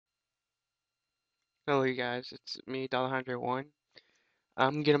Hello you guys, it's me, Dollar101.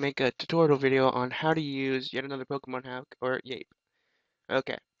 I'm gonna make a tutorial video on how to use yet another Pokemon hack, or YAPE.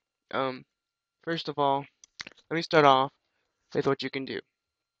 Okay, um, first of all, let me start off with what you can do.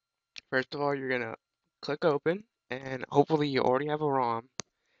 First of all, you're gonna click open, and hopefully you already have a ROM.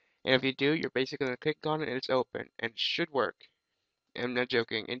 And if you do, you're basically gonna click on it and it's open, and it should work. I'm not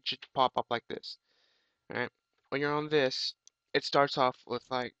joking, it should pop up like this. Alright, when you're on this, it starts off with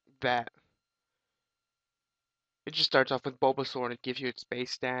like that. It just starts off with Bulbasaur and it gives you its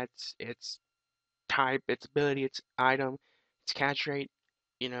base stats, its type, its ability, its item, its catch rate.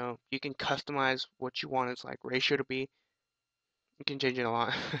 You can customize what you want its like ratio to be. You can change it a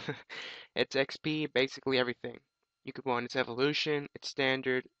lot. Its XP, basically everything. You could want its evolution, its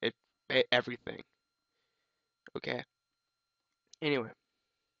standard, everything. Okay. Anyway,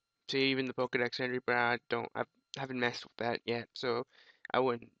 so even the Pokedex entry, but I haven't messed with that yet, so I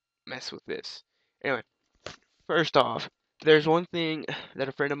wouldn't mess with this. Anyway, first off, there's one thing that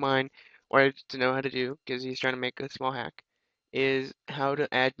a friend of mine wanted to know how to do because he's trying to make a small hack, is how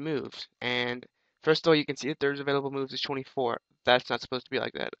to add moves. And first of all, you can see that there's available moves is 24. That's not supposed to be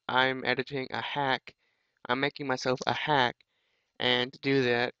like that. I'm editing a hack. I'm making myself a hack, and to do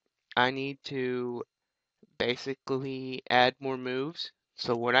that, I need to basically add more moves.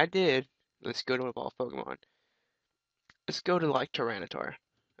 So what I did, let's go to Evolve Pokemon. Let's go to like Tyranitar.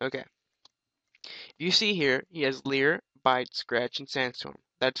 Okay. You see here, he has Leer, Bite, Scratch, and Sandstorm.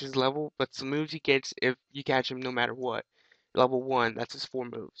 That's his level, that's the moves he gets if you catch him no matter what. Level 1, that's his 4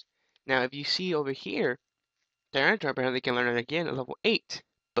 moves. Now, if you see over here, Tyranitar apparently can learn it again at level 8.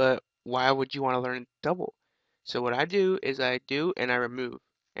 But why would you want to learn it double? So what I do is I do and I remove.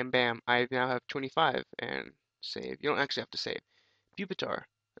 And bam, I now have 25 and save. You don't actually have to save. Pupitar.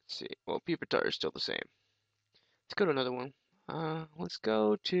 Let's see. Well, Pupitar is still the same. Let's go to another one. Let's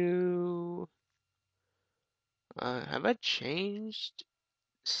go to... have I changed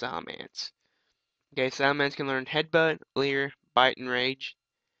Salamence? Okay, Salamence can learn Headbutt, Leer, Bite, and Rage.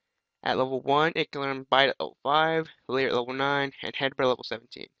 At level 1, it can learn Bite at level 5, Leer at level 9, and Headbutt at level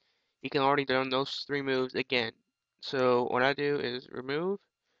 17. You can already learn those 3 moves again. So what I do is remove,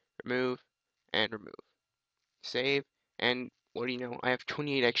 remove, and remove. Save, and what do you know? I have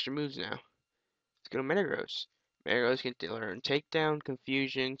 28 extra moves now. Let's go to Metagross. Metagross can learn Takedown,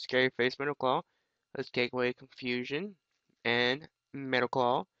 Confusion, Scary Face, Metal Claw. Let's take away Confusion and Metal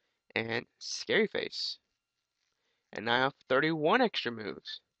Claw and Scary Face. And now I have 31 extra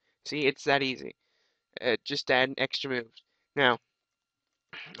moves. See, it's that easy. Just add extra moves. Now,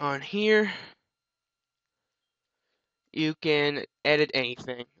 on here, you can edit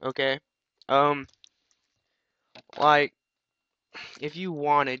anything, okay? Um, like, if you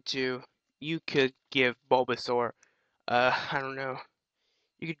wanted to, you could give Bulbasaur, I don't know,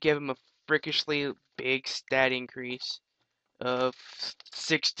 you could give him a freakishly big stat increase of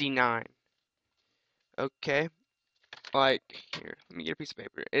 69. Okay, like here, let me get a piece of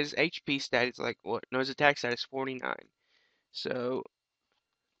paper. His HP stat is like what? No, his attack stat is 49. So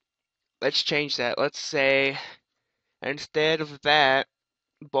let's change that. Let's say instead of that,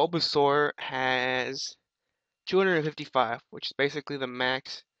 Bulbasaur has 255, which is basically the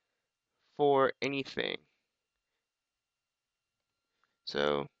max for anything.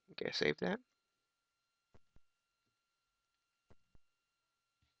 So okay, save that.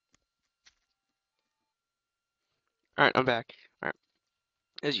 All right, I'm back. All right,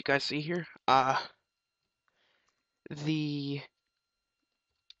 as you guys see here, the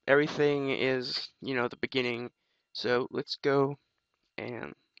everything is, the beginning. So let's go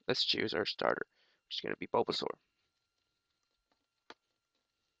and let's choose our starter, which is going to be Bulbasaur.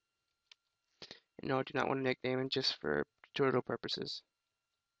 No, I do not want to nickname him just for tutorial purposes.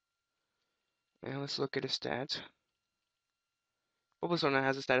 And let's look at his stats. Bulbasaur now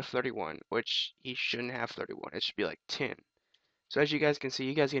has a stat of 31, which he shouldn't have 31. It should be like 10. So as you guys can see,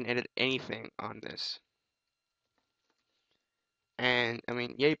 you guys can edit anything on this. And I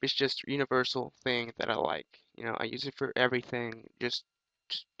mean, Yape is just a universal thing that I like. I use it for everything. Just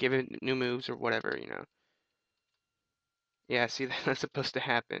give it new moves or whatever. Yeah, see, that's supposed to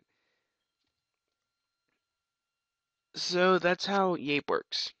happen. So that's how Yape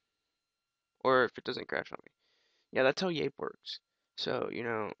works. Or if it doesn't crash on me. Yeah, that's how Yape works. So,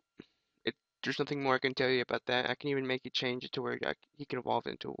 it there's nothing more I can tell you about that. I can even make it change it to where he can evolve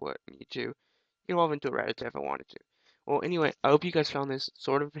into what Mewtwo. He can evolve into a Rattata if I wanted to. Well, anyway, I hope you guys found this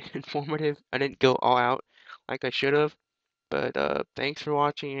sort of informative. I didn't go all out like I should have. But thanks for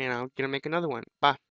watching, and I'm gonna make another one. Bye.